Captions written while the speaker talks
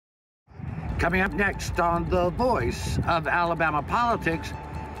Coming up next on The Voice of Alabama Politics,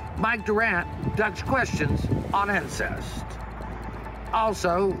 Mike Durant ducks questions on incest.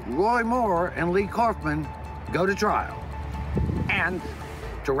 Also, Roy Moore and Lee Corfman go to trial. And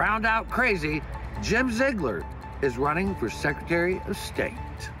to round out crazy, Jim Ziegler is running for Secretary of State.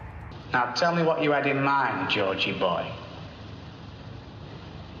 Now tell me what you had in mind, Georgie boy.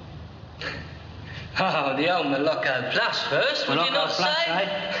 Oh, the old Moloko Plus first, would you not say?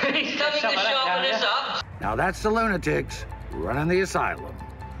 He's coming to sharpen us up. Now that's the lunatics running the asylum.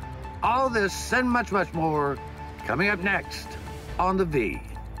 All this and much, much more coming up next on The V.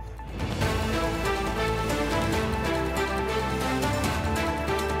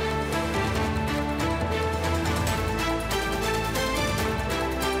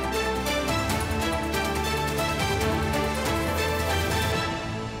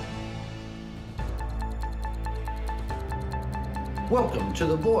 Welcome to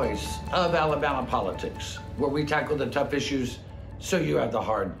The Voice of Alabama Politics, where we tackle the tough issues so you have the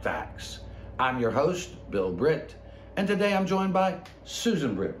hard facts. I'm your host, Bill Britt, and today I'm joined by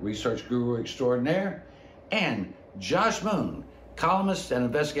Susan Britt, research guru extraordinaire, and Josh Moon, columnist and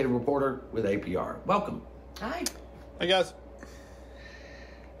investigative reporter with APR. Welcome. Hi. Hey, guys.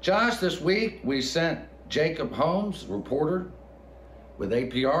 Josh, this week we sent Jacob Holmes, reporter with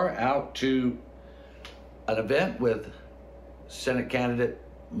APR, out to an event with Senate candidate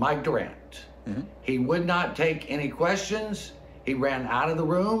Mike Durant. Mm-hmm. He would not take any questions. He ran out of the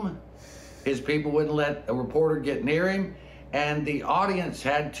room. His people wouldn't let a reporter get near him, and the audience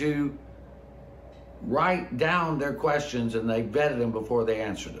had to write down their questions, and they vetted them before they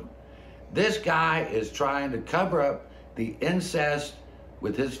answered them. This guy is trying to cover up the incest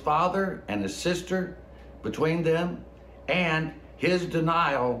with his father and his sister between them, and his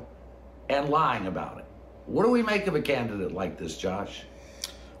denial and lying about it. What do we make of a candidate like this, Josh?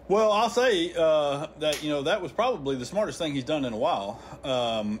 Well, I'll say that, that was probably the smartest thing he's done in a while,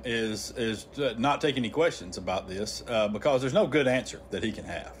 is not take any questions about this, because there's no good answer that he can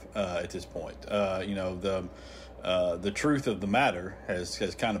have at this point. The truth of the matter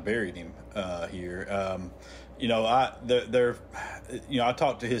has kind of buried him here. I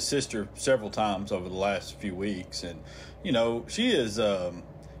talked to his sister several times over the last few weeks, and she is.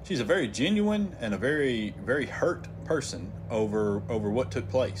 She's a very genuine and a very, very hurt person over what took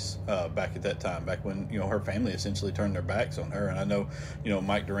place back at that time, back when her family essentially turned their backs on her. And I know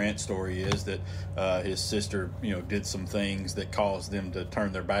Mike Durant's story is that his sister did some things that caused them to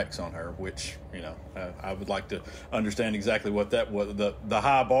turn their backs on her, which I would like to understand exactly what that was. The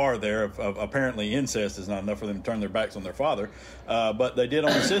high bar there of apparently incest is not enough for them to turn their backs on their father, but they did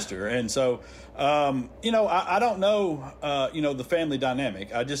on the sister. And so I don't know the family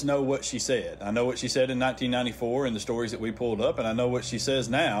dynamic. I just know what she said. I know what she said in 1994 and the stories that we pulled up, and I know what she says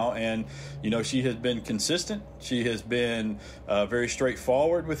now. And she has been consistent. She has been very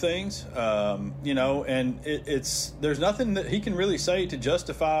straightforward with things. And there's nothing that he can really say to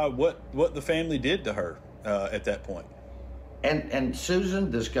justify what the family did to her at that point. And Susan,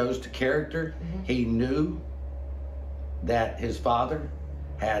 this goes to character. Mm-hmm. He knew that his father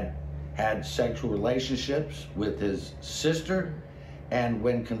had sexual relationships with his sister, and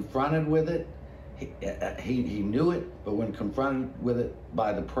when confronted with it, he knew it, but when confronted with it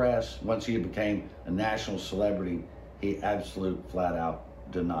by the press, once he became a national celebrity, he flat out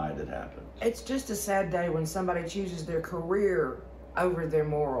denied it happened. It's just a sad day when somebody chooses their career over their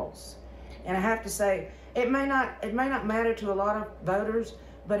morals. And I have to say, it may not matter to a lot of voters,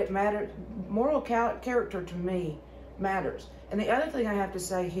 but it matters. Moral character to me matters. And the other thing I have to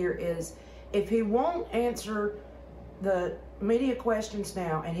say here is, if he won't answer the media questions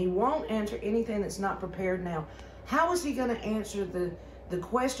now, and he won't answer anything that's not prepared now, how is he going to answer the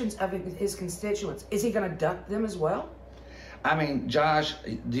questions of his constituents? Is he going to duck them as well? I mean, Josh,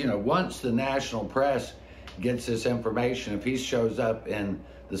 once the national press gets this information, if he shows up in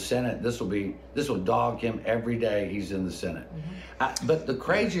the Senate, this will dog him every day he's in the Senate. Mm-hmm. But the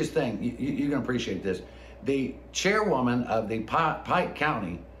craziest thing, you're going to appreciate this, the chairwoman of the Pike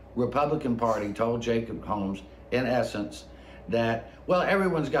County Republican Party told Jacob Holmes, in essence, that, well,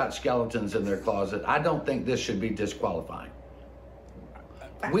 everyone's got skeletons in their closet. I don't think this should be disqualifying.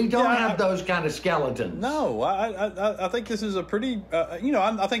 We don't have those kind of skeletons. No, I think this is a pretty,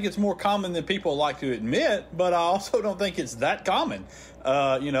 I think it's more common than people like to admit, but I also don't think it's that common,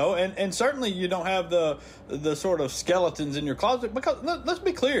 and certainly you don't have the sort of skeletons in your closet, because let's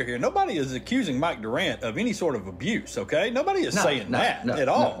be clear here. Nobody is accusing Mike Durant of any sort of abuse, okay? Nobody is saying that at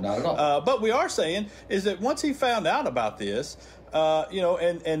all. No, not at all. But we are saying is that once he found out about this,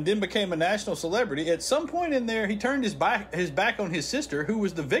 and then became a national celebrity. At some point in there, he turned his back on his sister, who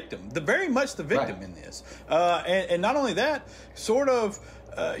was the victim, very much the victim in this. And not only that, sort of,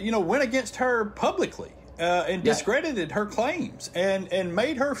 went against her publicly and discredited her claims and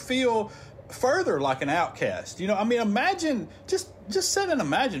made her feel further like an outcast. Imagine, just sit and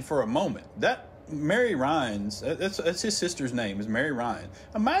imagine for a moment that Mary Ryan's, that's his sister's name, is Mary Ryan.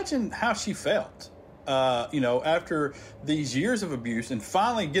 Imagine how she felt, after these years of abuse and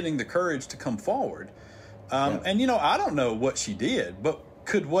finally getting the courage to come forward. And, I don't know what she did, but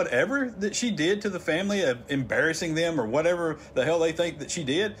could whatever that she did to the family of embarrassing them or whatever the hell they think that she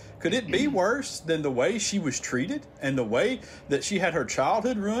did, could it be worse than the way she was treated and the way that she had her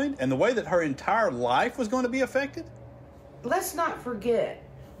childhood ruined and the way that her entire life was going to be affected? Let's not forget,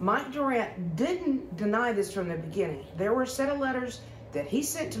 Mike Durant didn't deny this from the beginning. There were a set of letters that he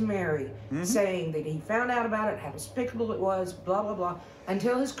sent to Mary saying that he found out about it, how despicable it was, blah, blah, blah,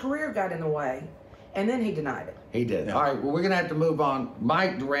 until his career got in the way, and then he denied it. He did. Yeah. All right, well, we're going to have to move on.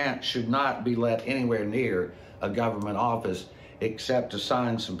 Mike Durant should not be let anywhere near a government office except to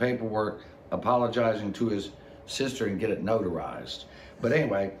sign some paperwork apologizing to his sister and get it notarized. But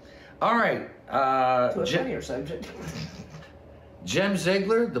anyway, all right. To a funnier subject. Jim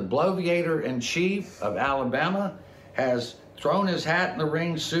Ziegler, the bloviator-in-chief of Alabama, has thrown his hat in the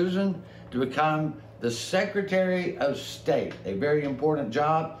ring, Susan, to become the Secretary of State, a very important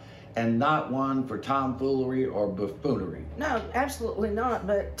job, and not one for tomfoolery or buffoonery. No, absolutely not.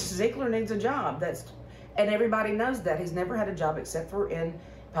 But Ziegler needs a job. And everybody knows that. He's never had a job except for in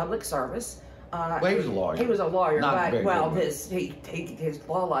public service. Well, he was a lawyer. He was a lawyer, Not but his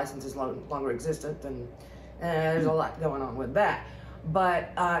law license is no longer existent, and there's a lot going on with that.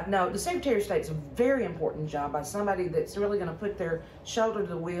 But no, the Secretary of State is a very important job by somebody that's really going to put their shoulder to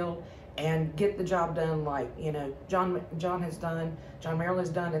the wheel and get the job done, like John Merrill has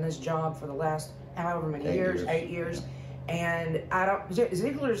done in this job for the last however many 8 years. And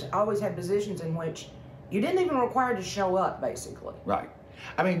Ziegler's always had positions in which you didn't even require to show up, basically. Right.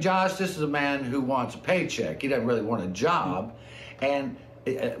 I mean, Josh, this is a man who wants a paycheck. He doesn't really want a job. And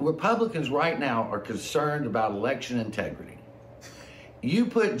Republicans right now are concerned about election integrity. You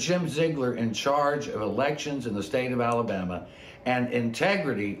put Jim Ziegler in charge of elections in the state of Alabama, and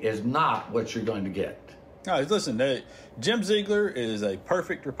integrity is not what you're going to get. No, listen, Jim Ziegler is a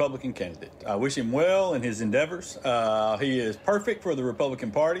perfect Republican candidate. I wish him well in his endeavors. He is perfect for the Republican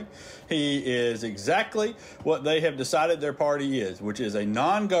Party. He is exactly what they have decided their party is, which is a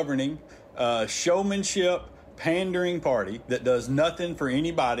non-governing, showmanship, pandering party that does nothing for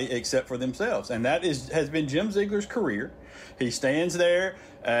anybody except for themselves. And that has been Jim Ziegler's career. He stands there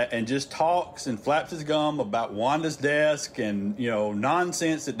and just talks and flaps his gum about Wanda's desk and,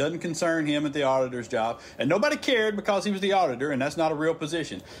 nonsense that doesn't concern him at the auditor's job. And nobody cared because he was the auditor, and that's not a real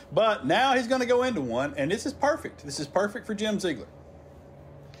position. But now he's going to go into one, and this is perfect. This is perfect for Jim Ziegler.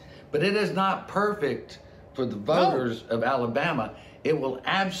 But it is not perfect for the voters of Alabama. It will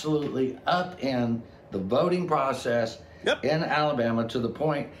absolutely upend the voting process in Alabama to the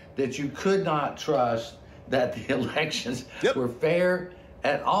point that you could not trust that the elections were fair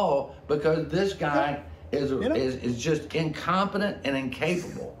at all, because this guy is just incompetent and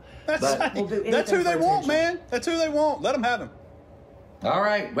incapable. That's who they want, man. That's who they want. Let them have him. All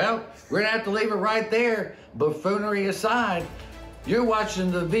right. Well, we're going to have to leave it right there. Buffoonery aside, you're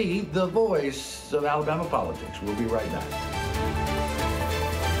watching the voice of Alabama politics. We'll be right back.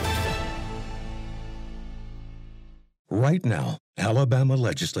 Right now, Alabama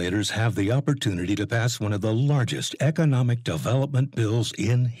legislators have the opportunity to pass one of the largest economic development bills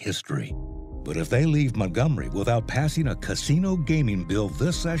in history. But if they leave Montgomery without passing a casino gaming bill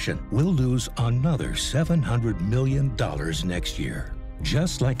this session, we'll lose another $700 million next year.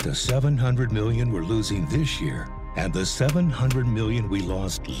 Just like the $700 million we're losing this year and the $700 million we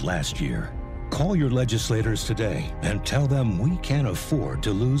lost last year. Call your legislators today and tell them we can't afford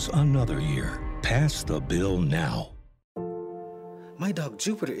to lose another year. Pass the bill now. My dog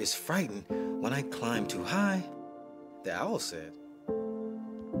Jupiter is frightened when I climb too high, the owl said.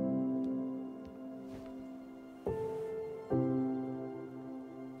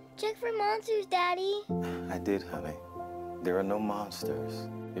 Check for monsters, Daddy. I did, honey. There are no monsters.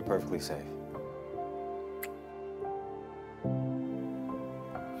 You're perfectly safe.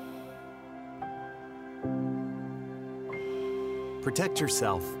 Protect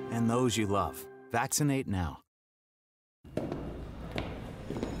yourself and those you love. Vaccinate now.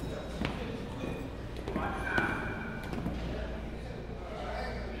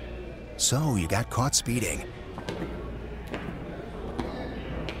 So you got caught speeding.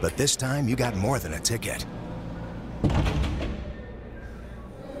 But this time you got more than a ticket.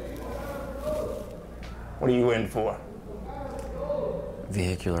 What are you in for?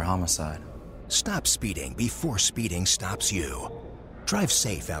 Vehicular homicide. Stop speeding before speeding stops you. Drive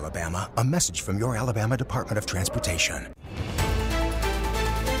safe, Alabama. A message from your Alabama Department of Transportation.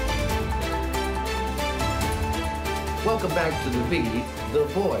 Welcome back to The Beat, the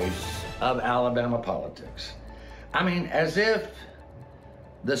voice of Alabama politics. I mean, as if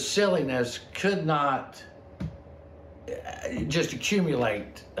the silliness could not just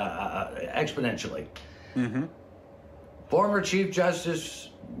accumulate exponentially. Mm-hmm. Former Chief Justice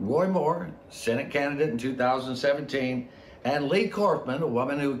Roy Moore, Senate candidate in 2017, and Lee Corfman, a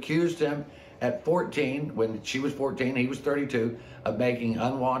woman who accused him at 14, when she was 14, he was 32, of making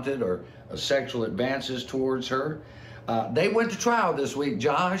unwanted or sexual advances towards her. They went to trial this week,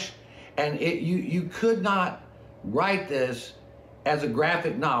 Josh, and you could not write this as a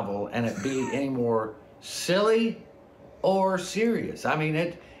graphic novel and it be any more silly or serious. I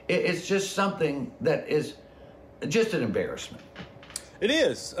mean, it's just something that is just an embarrassment. It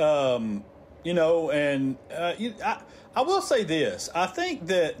is, you know, and I will say this. I think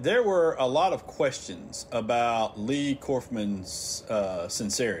that there were a lot of questions about Lee Corfman's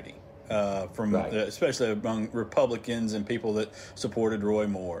sincerity, especially among Republicans and people that supported Roy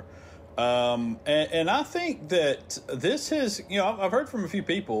Moore. And I think that this has, you know, I've heard from a few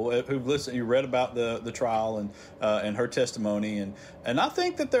people who've listened, who read about the trial and her testimony, and I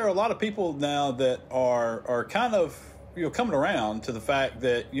think that there are a lot of people now that are kind of, you know, coming around to the fact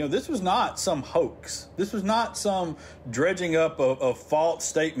that, you know, this was not some hoax. This was not some dredging up of false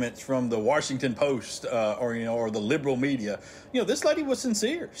statements from the Washington Post or the liberal media. You know, this lady was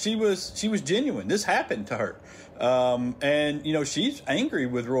sincere. She was genuine. This happened to her. And, you know, she's angry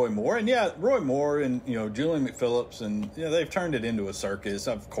with Roy Moore. And, yeah, Roy Moore and, you know, Julian McPhillips, and, you know, they've turned it into a circus,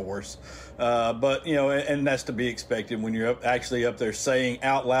 of course. But, you know, and that's to be expected when you're actually up there saying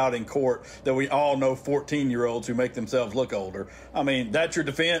out loud in court that we all know 14-year-olds who make themselves look older. I mean, that's your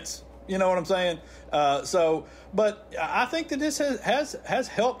defense. You know what I'm saying? But I think that this has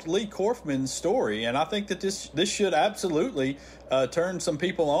helped Lee Corfman's story, and I think that this should absolutely turn some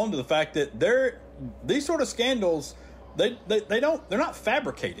people on to the fact that these sort of scandals, they're not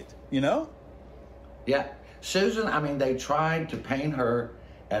fabricated, you know? Yeah. Susan, I mean, they tried to paint her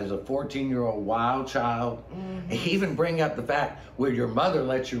as a 14-year-old wild child. Mm-hmm. Even bring up the fact where your mother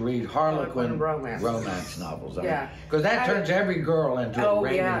lets you read Harlequin romance novels. Because that turns every girl into a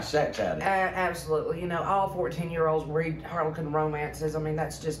raving sex addict. Absolutely. You know, all 14-year-olds read Harlequin romances. I mean,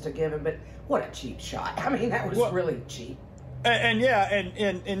 that's just a given. But what a cheap shot. I mean, that was really cheap. And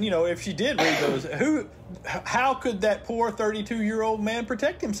you know, if she did read those, how could that poor 32-year-old man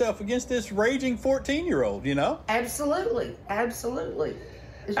protect himself against this raging 14-year-old, you know? Absolutely.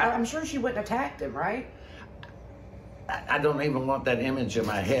 I'm sure she wouldn't have attacked him, right? I don't even want that image in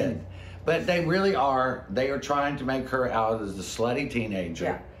my head. But they really are. They are trying to make her out as the slutty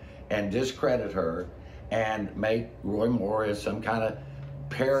teenager and discredit her and make Roy Moore as some kind of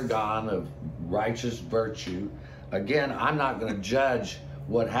paragon of righteous virtue. Again, I'm not going to judge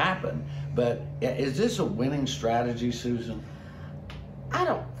what happened, but is this a winning strategy, Susan? I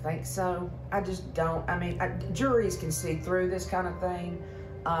don't think so. I just don't. I mean, juries can see through this kind of thing.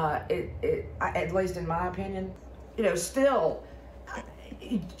 At least in my opinion, you know, still,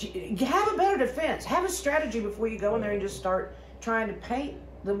 have a better defense. Have a strategy before you go in there and just start trying to paint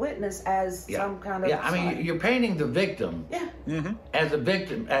the witness as some kind of. Yeah, I mean, you're painting the victim. Yeah. Mm-hmm. As a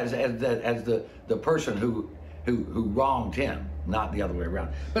victim, as the person who wronged him, not the other way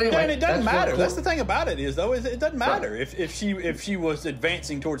around. But anyway, and it doesn't matter. That's the thing about it is, though, it doesn't matter if she was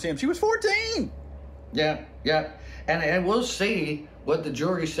advancing towards him. She was 14. Yeah. And we'll see what the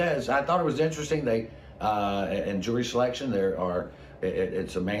jury says. I thought it was interesting. They in jury selection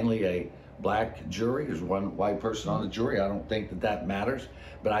it's mainly a black jury. There's one white person on the jury. I don't think that matters,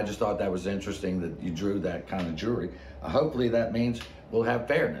 but I just thought that was interesting that you drew that kind of jury. Hopefully that means we'll have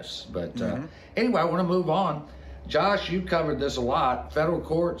fairness. But anyway, I want to move on. Josh, you covered this a lot. Federal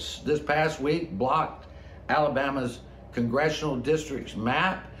courts this past week blocked Alabama's congressional districts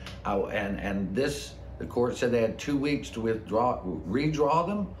map, and the court said they had 2 weeks to redraw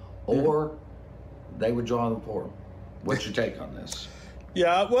them, or they would draw them for them. What's your take on this?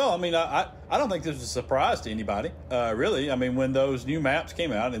 Yeah, well, I mean, I don't think this was a surprise to anybody, really. I mean, when those new maps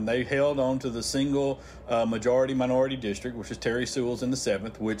came out and they held on to the single majority-minority district, which is Terry Sewell's in the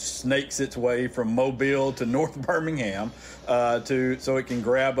 7th, which snakes its way from Mobile to North Birmingham so it can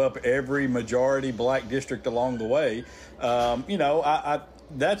grab up every majority black district along the way. You know,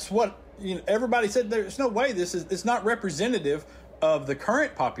 that's what everybody said. There's no way it's not representative of the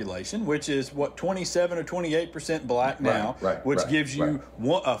current population, which is, 27 or 28% black now, which gives you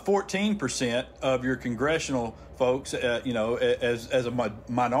 14% of your congressional folks, as a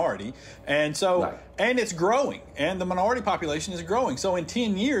minority. And so, and it's growing, and the minority population is growing. So in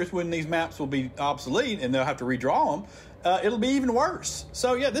 10 years, when these maps will be obsolete and they'll have to redraw them, it'll be even worse.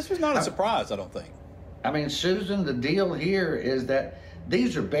 So, yeah, this was not a surprise, I don't think. I mean, Susan, the deal here is that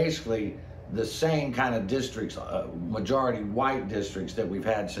these are basically the same kind of districts, majority white districts that we've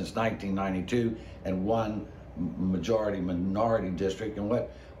had since 1992, and one majority minority district. And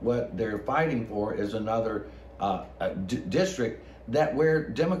what they're fighting for is another district that where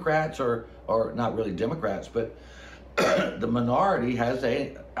Democrats or not really Democrats, but the minority has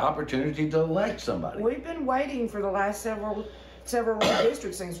a opportunity to elect somebody. We've been waiting for the last several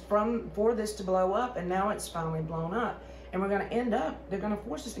redistrictings for this to blow up, and now it's finally blown up. And we're going to end up, they're going to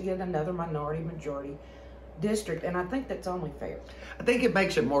force us to get another minority majority district, and I think that's only fair. I think it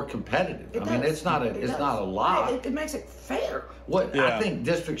makes it more competitive. I mean, it's not a lot. It makes it fair. I think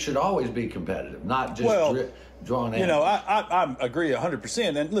districts should always be competitive, not just drawn in. I agree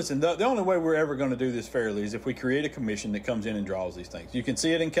 100%. And listen, the only way we're ever going to do this fairly is if we create a commission that comes in and draws these things. You can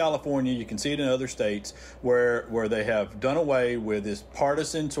see it in California. You can see it in other states where they have done away with this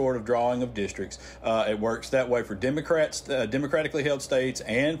partisan sort of drawing of districts. It works that way for Democrats, democratically held states,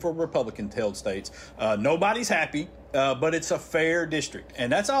 and for Republican held states. Nobody's happy, but it's a fair district.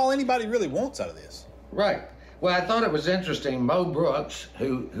 And that's all anybody really wants out of this. Right. Well, I thought it was interesting. Mo Brooks,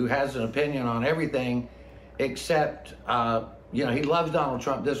 who has an opinion on everything except, he loves Donald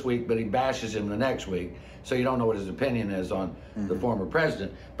Trump this week, but he bashes him the next week. So you don't know what his opinion is on the former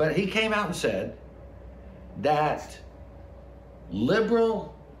president. But he came out and said that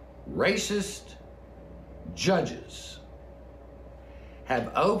liberal, racist judges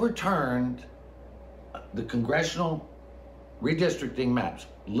have overturned the congressional redistricting maps.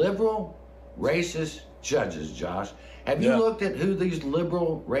 Liberal, racist judges, Josh. Have you looked at who these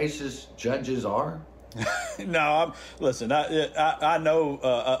liberal, racist judges are? No, listen, I know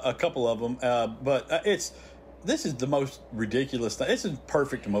a couple of them, but this is the most ridiculous thing. This is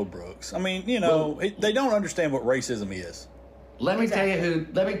perfect to Mo Brooks. I mean, they don't understand what racism is. Let me tell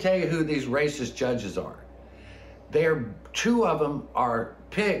you who these racist judges are. Two of them are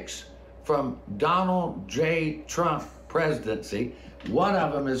picks from Donald J. Trump presidency. One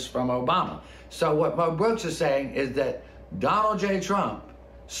of them is from Obama. So what Mo Brooks is saying is that Donald J. Trump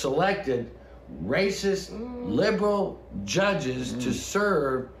selected racist, liberal judges to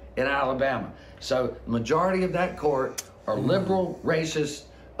serve in Alabama. So the majority of that court are liberal, racist,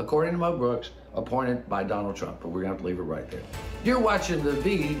 according to Mo Brooks, appointed by Donald Trump. But we're going to have to leave it right there. You're watching the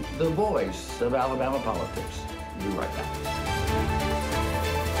voice of Alabama politics. We'll be right back.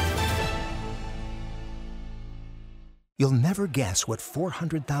 You'll never guess what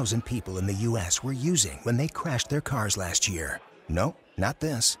 400,000 people in the U.S. were using when they crashed their cars last year. No, not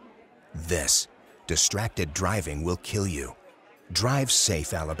this. This. Distracted driving will kill you. Drive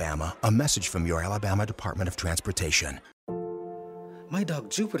safe, Alabama. A message from your Alabama Department of Transportation. My dog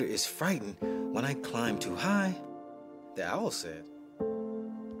Jupiter is frightened when I climb too high, the owl said.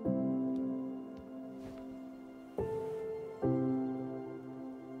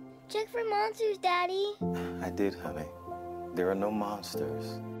 Check for monsters, Daddy. I did, honey. There are no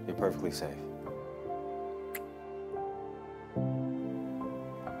monsters. You're perfectly safe.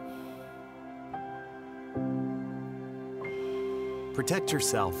 Protect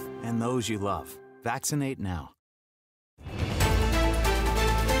yourself and those you love. Vaccinate now.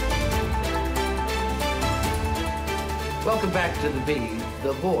 Welcome back to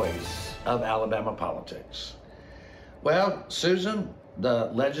the voice of Alabama politics. Well, Susan, the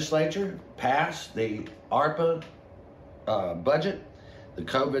legislature passed the ARPA budget, the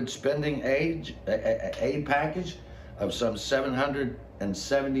COVID spending aid package of some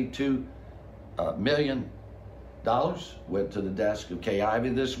 $772 million went to the desk of Kay Ivey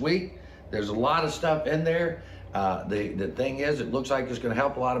this week. There's a lot of stuff in there. The thing is, it looks like it's going to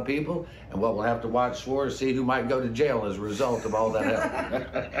help a lot of people, and what we'll have to watch for is see who might go to jail as a result of all that help.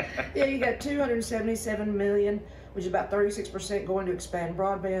 Yeah, you got $277 million, which is about 36% going to expand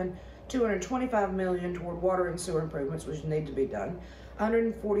broadband, $225 million toward water and sewer improvements, which need to be done,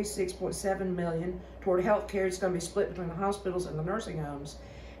 $146.7 million toward health care. It's going to be split between the hospitals and the nursing homes.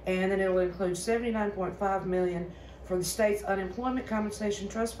 And then it will include $79.5 million for the state's unemployment compensation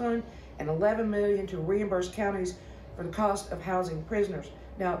trust fund and $11 million to reimburse counties for the cost of housing prisoners.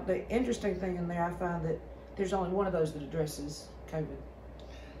 Now, the interesting thing in there, I find that there's only one of those that addresses COVID.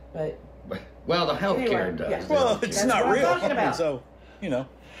 But well, the health care does. Well, it's not real. So,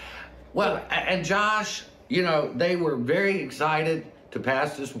 Well, and Josh, you know, they were very excited to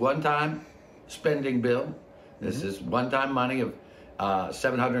pass this one-time spending bill. This is one-time money of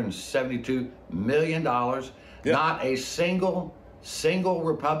 $772 million. Not a single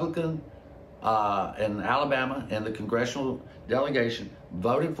Republican in Alabama and the congressional delegation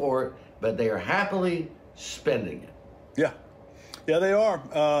voted for it, but they are happily spending it. Yeah, they are.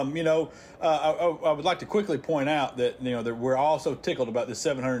 I would like to quickly point out that, that we're also tickled about this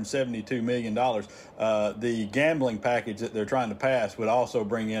 $772 million. The gambling package that they're trying to pass would also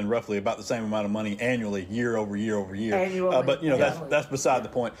bring in roughly about the same amount of money annually, year over year over year. Annually. But, that's beside the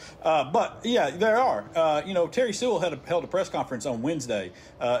point. But, yeah, there are. Terry Sewell held a press conference on Wednesday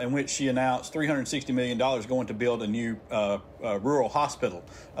in which she announced $360 million going to build a new rural hospital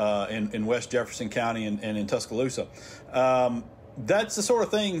in West Jefferson County and in Tuscaloosa. That's the sort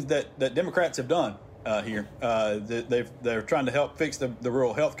of things that Democrats have done here. They're trying to help fix the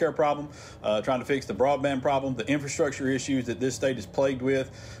rural health care problem, trying to fix the broadband problem, the infrastructure issues that this state is plagued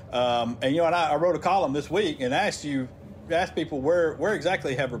with. And I wrote a column this week and asked people where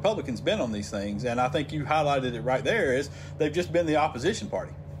exactly have Republicans been on these things, and I think you highlighted it right there. Is they've just been the opposition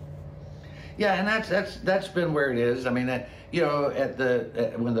party. Yeah, and that's been where it is. I mean, when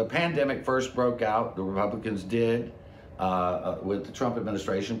the pandemic first broke out, the Republicans did. With the Trump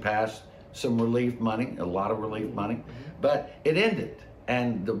administration, passed some relief money, a lot of relief money, but it ended.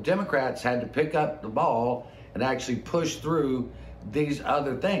 And the Democrats had to pick up the ball and actually push through these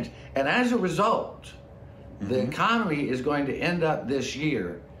other things. And as a result, the economy is going to end up this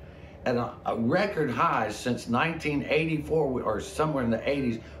year at a record high since 1984 or somewhere in the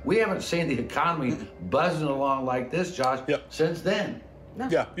 80s. We haven't seen the economy buzzing along like this, Josh, since then. No.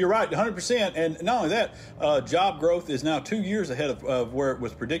 Yeah, you're right, 100%. And not only that, job growth is now 2 years ahead of where it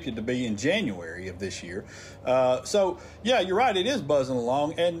was predicted to be in January of this year. So, yeah, you're right, it is buzzing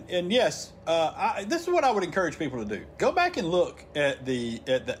along. And yes, this is what I would encourage people to do. Go back and look at the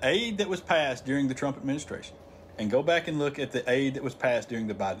aid that was passed during the Trump administration, and go back and look at the aid that was passed during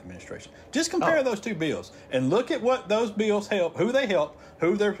the Biden administration. Just compare those two bills and look at what those bills help, who they help,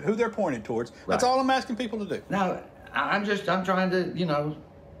 who they're pointed towards. That's all I'm asking people to do. Now, I'm trying to,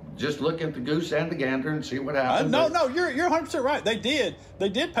 just look at the goose and the gander and see what happens. No, you're 100% right. They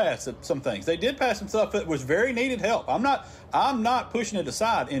did pass some things. They did pass some stuff that was very needed help. I'm not pushing it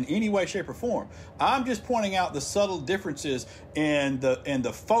aside in any way, shape, or form. I'm just pointing out the subtle differences in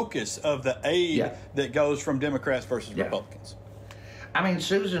the focus of the aid that goes from Democrats versus Republicans. I mean,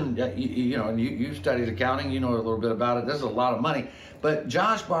 Susan, you studied accounting. You know a little bit about it. This is a lot of money. But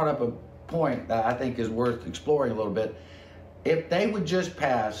Josh brought up a point that I think is worth exploring a little bit. If they would just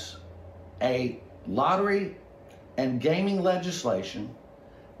pass a lottery and gaming legislation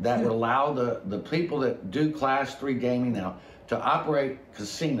that would allow the people that do Class 3 gaming now to operate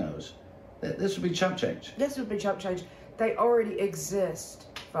casinos, this would be chump change. This would be chump change. They already exist,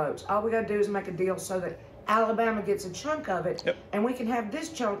 folks. All we got to do is make a deal so that Alabama gets a chunk of it, and we can have this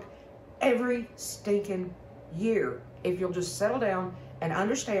chunk every stinking year if you'll just settle down and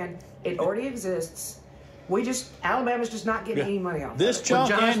understand it already exists. Alabama's just not getting any money off this of it.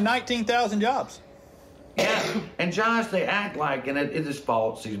 chunk and 19,000 jobs. Yeah, and Josh, they act like, and it is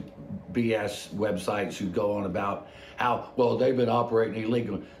false, these BS websites who go on about how, well, they've been operating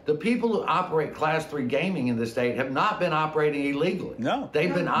illegally. The people who operate Class 3 gaming in the state have not been operating illegally. No.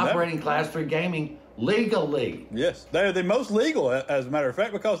 They've been operating Class 3 gaming legally. Yes, they're the most legal, as a matter of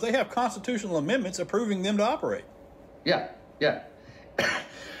fact, because they have constitutional amendments approving them to operate. Yeah.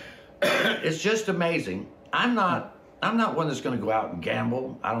 It's just amazing. I'm not one that's going to go out and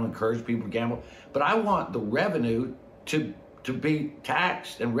gamble. I don't encourage people to gamble, but I want the revenue to be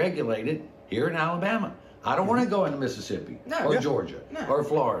taxed and regulated here in Alabama. I don't want to go into Mississippi or Georgia or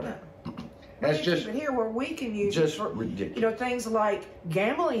Florida. That's just here where we can use just ridiculous. Things like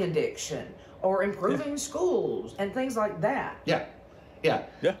gambling addiction or improving schools and things like that. Yeah.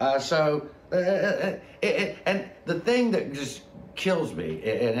 And the thing that just kills me,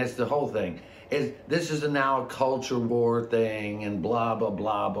 and it's the whole thing, is this is now a culture war thing and blah, blah,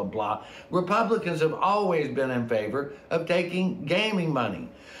 blah, blah, blah. Republicans have always been in favor of taking gaming money.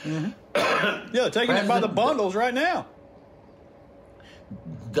 They're taking it by the bundles right now.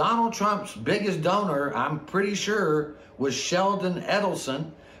 Donald Trump's biggest donor, I'm pretty sure, was Sheldon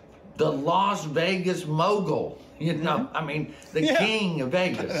Adelson, the Las Vegas mogul. I mean, the king of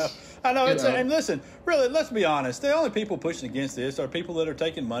Vegas. I know. And listen, really, let's be honest. The only people pushing against this are people that are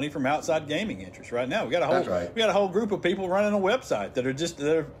taking money from outside gaming interests right now. We got a whole group of people running a website that are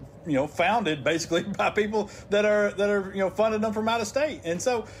founded basically by people that are funding them from out of state. And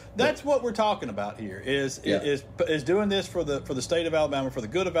so that's what we're talking about here is doing this for the state of Alabama, for the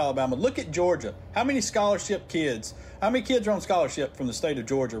good of Alabama. Look at Georgia. How many kids are on scholarship from the state of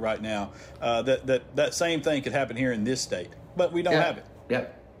Georgia right now? That same thing could happen here in this state, but we don't have it.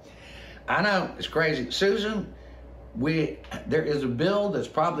 Yep. I know, it's crazy. Susan, there is a bill that's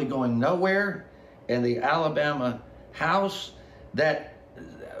probably going nowhere in the Alabama House that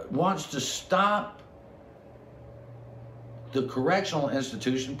wants to stop the correctional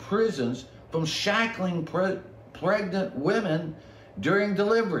institution, prisons, from shackling pregnant women during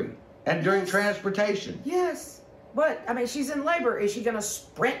delivery and during transportation. Yes. But, I mean, she's in labor. Is she going to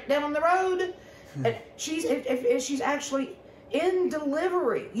sprint down the road? And if she's actually in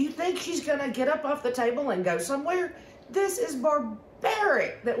delivery, you think she's going to get up off the table and go somewhere? This is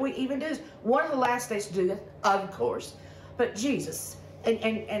barbaric that we even do this. One of the last states to do this, of course. But Jesus,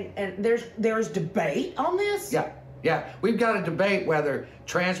 and there's debate on this? Yeah. We've got to debate whether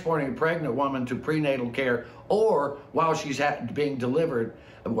transporting a pregnant woman to prenatal care or while she's delivering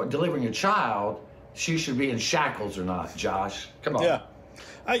a child, she should be in shackles or not, Josh. Come on. Yeah.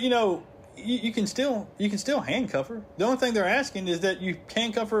 You can still handcuff her. The only thing they're asking is that you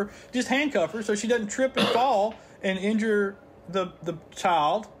handcuff her so she doesn't trip and fall and injure the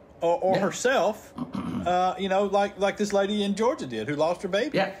child or herself. Like this lady in Georgia did who lost her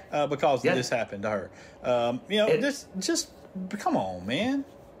baby because this happened to her. Just come on, man.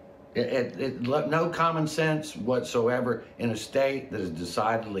 No common sense whatsoever in a state that is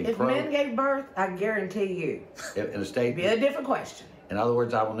decidedly If men gave birth, I guarantee you, in a state, it'd be a different question. In other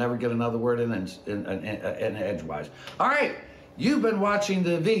words, I will never get another word in edgewise. All right, you've been watching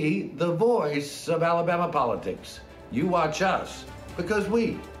the voice of Alabama politics. You watch us because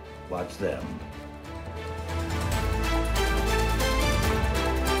we watch them.